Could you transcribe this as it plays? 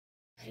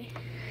reality.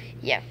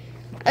 Yeah.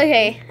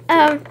 Okay.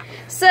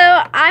 So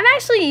I'm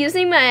actually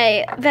using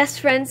my best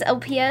friend's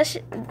LPS.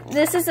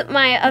 This is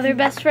my other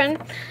best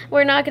friend.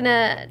 We're not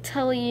gonna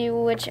tell you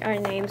which our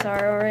names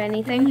are or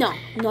anything. No.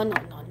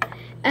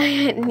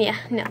 Yeah,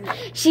 no.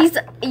 She's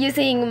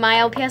using my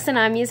LPS and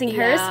I'm using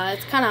hers. Yeah,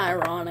 it's kind of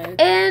ironic.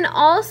 And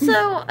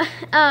also,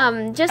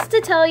 just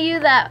to tell you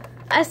that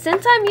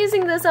since I'm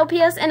using this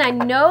LPS, and I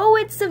know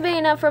it's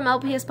Savannah from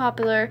LPS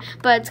Popular,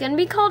 but it's going to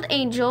be called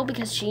Angel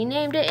because she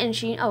named it and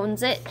she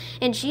owns it,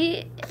 and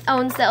she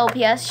owns the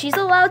LPS. She's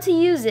allowed to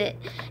use it,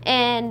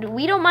 and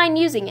we don't mind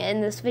using it in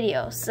this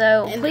video.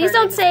 So And please her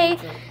don't name say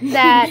is Angel.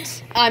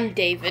 that. I'm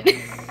David.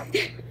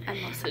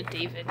 I'm also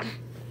David.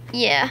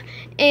 Yeah,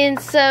 and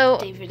so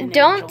David and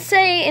don't Angel.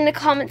 say in the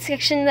comment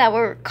section that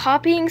we're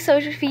copying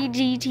Social Feed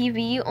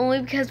GTV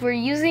only because we're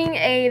using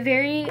a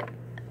very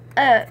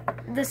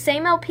the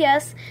same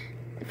LPS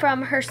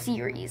from her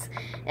series.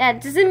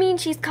 That doesn't mean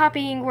she's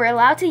copying. We're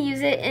allowed to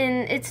use it,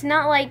 and it's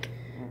not like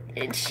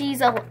she's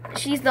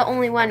the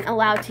only one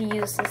allowed to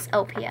use this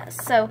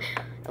LPS. So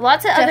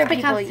lots of other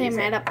people use it. Just because they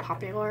made it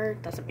popular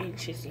doesn't mean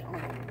she's the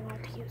only one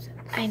allowed to use it.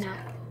 I know.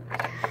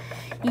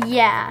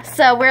 Yeah,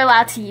 so we're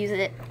allowed to use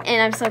it,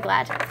 and I'm so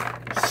glad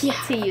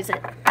to use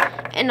it.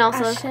 And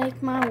also, I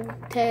shake my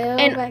tail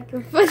and- back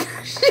and forth.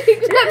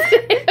 Shake my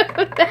tail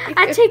back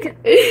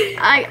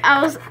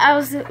I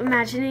was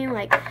imagining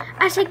like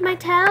I shake my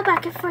tail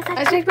back and forth.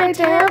 I shake my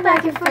tail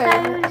back and forth.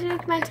 I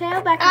shake my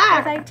tail back and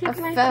forth. I shake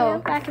my tail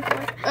back and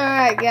forth.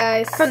 Alright,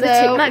 guys. From the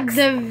so Chipmunks.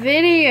 the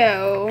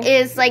video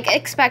Is like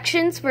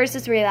expectations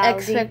versus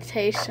reality.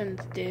 expectations,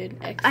 dude.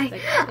 I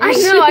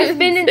know. I've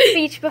been in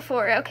speech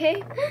before.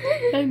 Okay.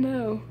 I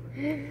know.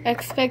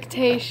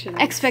 Expectations.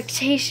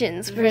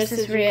 Expectations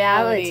versus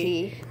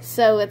reality.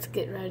 So let's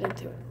get right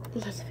into it.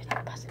 Let's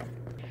video buzz it.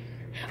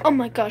 Oh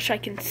my gosh, I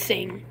can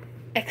sing.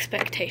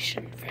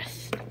 Expectation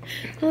first.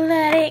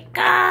 Let it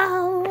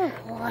go.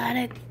 Let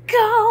it go.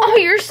 Oh,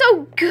 you're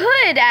so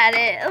good at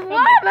it. Bravo.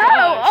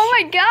 gosh. Oh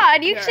my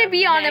God. You You're should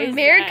be on amazing.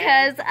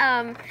 America's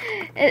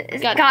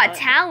Got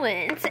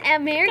Talent.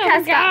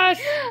 America's Got.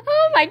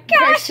 Oh my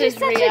gosh, you're Versus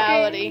such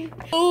reality. a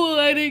great. Oh,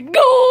 let it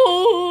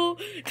go.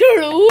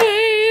 Turn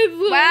away.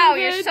 Wow,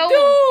 you're so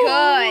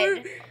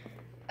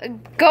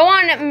good. Go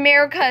on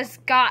America's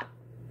Got.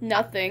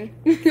 Nothing.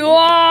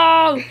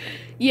 Whoa.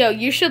 Yo,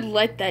 you should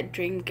let that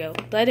dream go.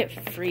 Let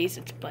it freeze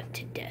its butt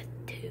to death,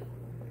 too.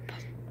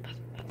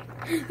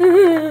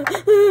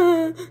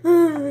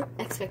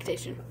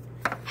 Expectation.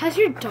 Has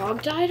your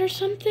dog died or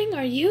something?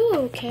 Are you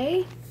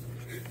okay?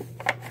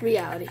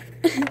 Reality.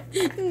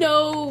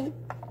 No.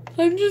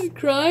 I'm just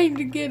crying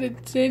to get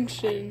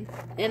attention.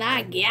 And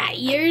I got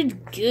yours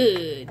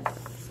good.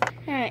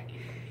 Alright.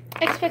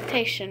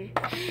 Expectation.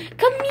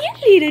 Come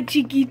here, little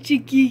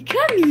chicky.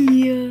 Come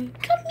here.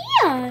 Come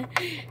here.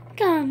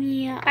 Come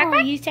here. Oh,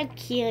 you're so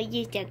cute.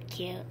 You're so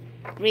cute.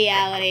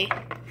 Reality.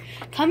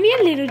 Come here,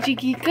 little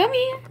chicky. Come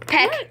here.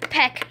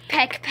 Peck.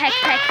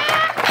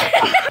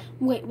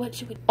 Wait, what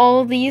should we do?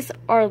 All these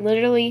are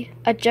literally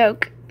a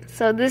joke.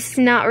 So this is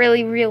not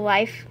really real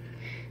life.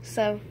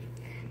 So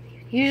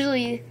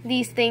usually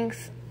these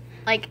things,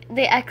 like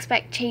the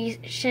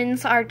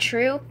expectations are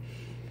true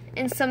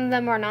and some of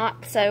them are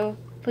not. So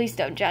please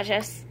don't judge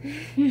us.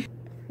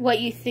 What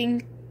you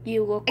think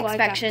you look like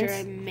after a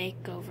Expectations.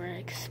 makeover.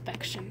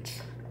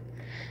 Expectations.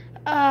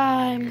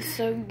 I'm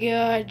so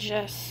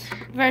gorgeous.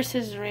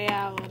 Versus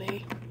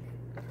reality.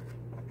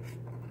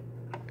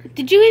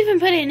 Did you even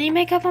put any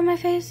makeup on my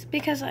face?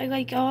 Because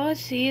all I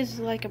see is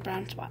like a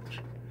brown spot.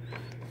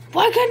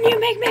 Why couldn't you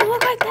make me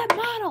look like that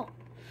model?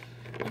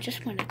 I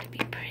just wanted to be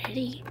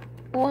pretty.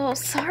 Well,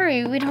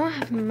 sorry, we don't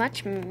have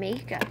much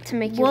makeup to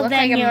make you Well, look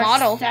then like a you're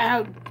model.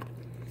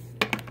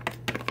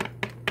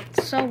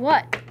 So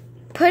what?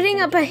 Putting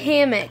up a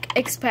hammock.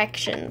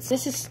 Expectations.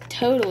 this is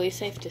totally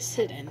safe to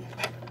sit in.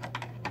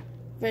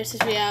 Versus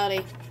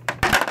reality.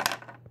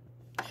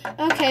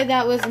 Okay,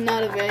 that was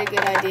not a very good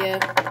idea.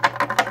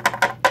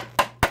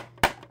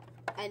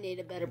 I need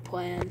a better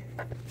plan.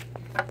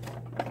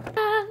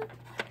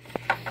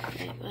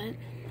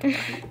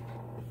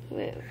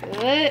 Wait,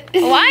 what?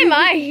 Why am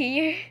I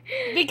here?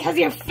 Because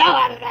you fell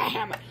out of the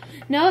hammock.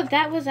 No,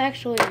 that was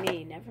actually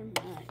me. Never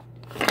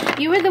mind.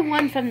 You were the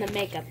one from the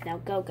makeup. Now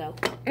go.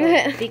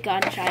 Be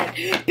gone, child.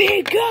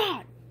 Be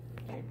gone!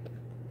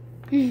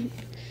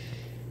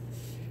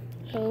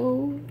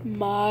 Oh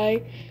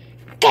my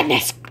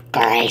goodness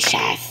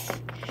gracious!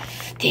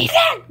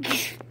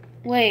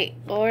 Wait,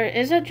 or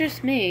is it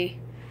just me?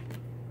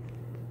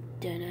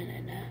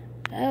 Dun-na-na-na.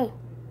 Oh.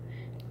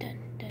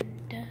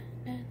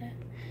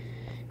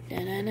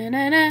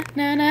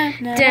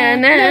 Dun-na-na-na-na-na-na-na-na-na.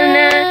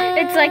 Dun-na-na.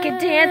 It's like a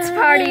dance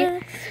party.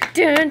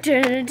 Dun,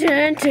 dun, dun,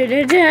 dun,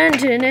 dun, dun, dun,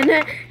 dun,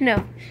 dun.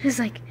 No, it's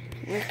like.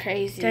 We're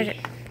crazy. Dun,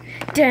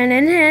 dun,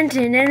 dun, dun,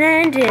 dun,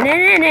 dun, dun, dun,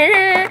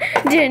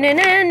 dun,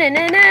 dun,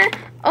 dun, dun.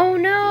 Oh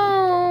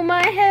no,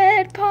 my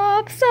head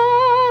pops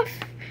off.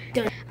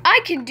 Dun. I I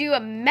can do a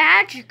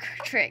magic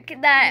trick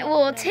that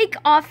will take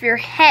off your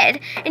head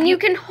and you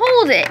can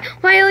hold it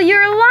while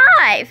you're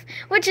alive,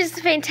 which is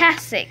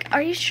fantastic.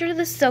 Are you sure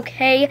this is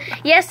okay?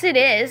 Yes, it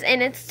is,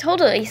 and it's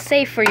totally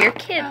safe for your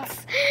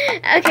kids.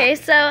 Okay,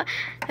 so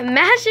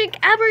magic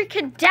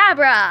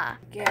abracadabra.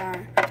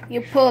 Yeah, you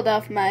pulled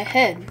off my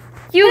head.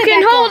 You Put it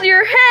can back hold on.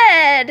 your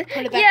head.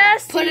 Put it back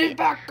Yes. on. Put it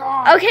back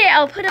on. Okay,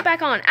 I'll put it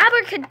back on.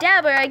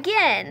 Abracadabra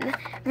again.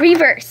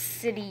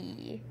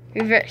 Reverse-ity.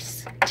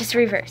 Reverse. Just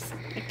reverse.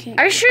 I can't.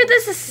 Are you sure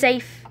this is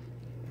safe?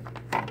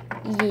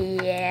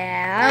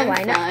 Yeah,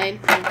 why not? I'm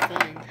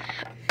fine.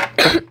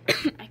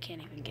 I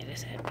can't even get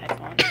his head back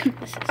on.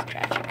 This is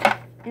tragic.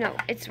 No,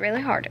 it's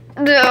really hard.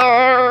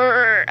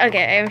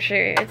 Okay, I'm sure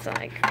it's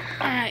like...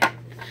 Alright.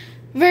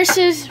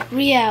 Versus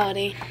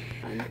reality.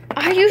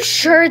 Are you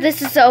sure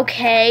this is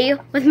okay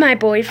with my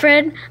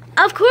boyfriend?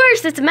 Of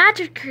course, it's a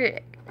magic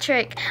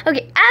trick.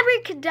 Okay,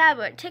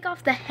 abracadabra, take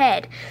off the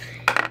head.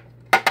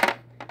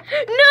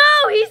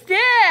 No, he's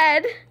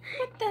dead.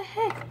 What the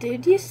heck,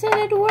 dude? You said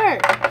it'd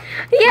work.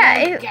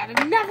 Yeah. You got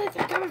another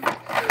thing coming.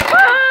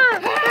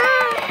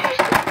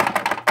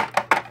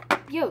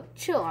 Yo,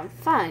 chill. I'm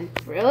fine.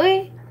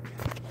 Really?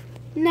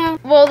 No.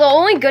 Well, the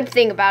only good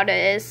thing about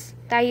it is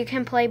that you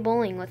can play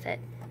bowling with it.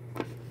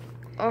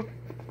 Or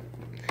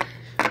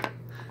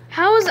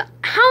how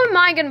am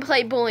I gonna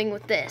play bowling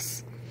with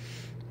this?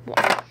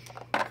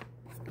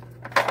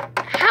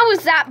 How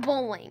is that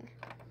bowling?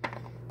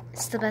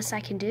 It's the best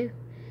I can do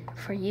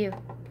for you.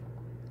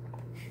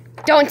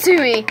 Don't sue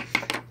me.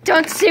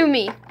 Don't sue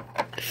me.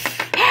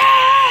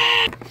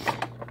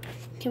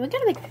 Can we go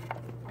to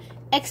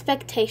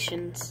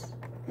expectations?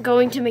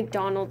 Going to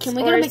McDonald's. Can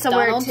we go to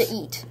somewhere McDonald's? to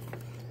eat?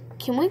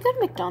 Can we go to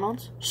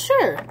McDonald's?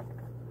 Sure.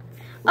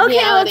 Okay,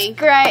 Reality.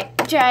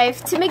 let's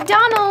drive to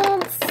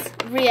McDonald's.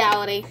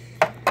 Reality.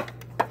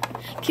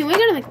 Can we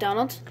go to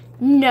McDonald's?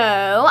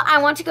 No,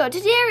 I want to go to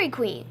Dairy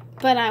Queen.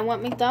 But I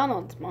want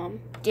McDonald's, Mom.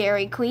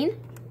 Dairy Queen?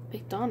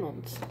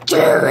 McDonald's.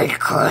 Dairy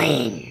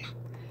Queen.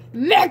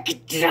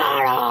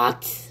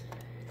 McDonald's!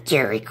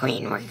 Dairy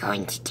Queen, we're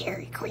going to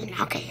Dairy Queen.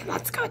 Okay,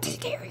 let's go to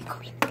Dairy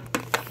Queen.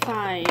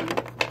 Fine.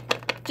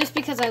 Just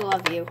because I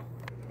love you.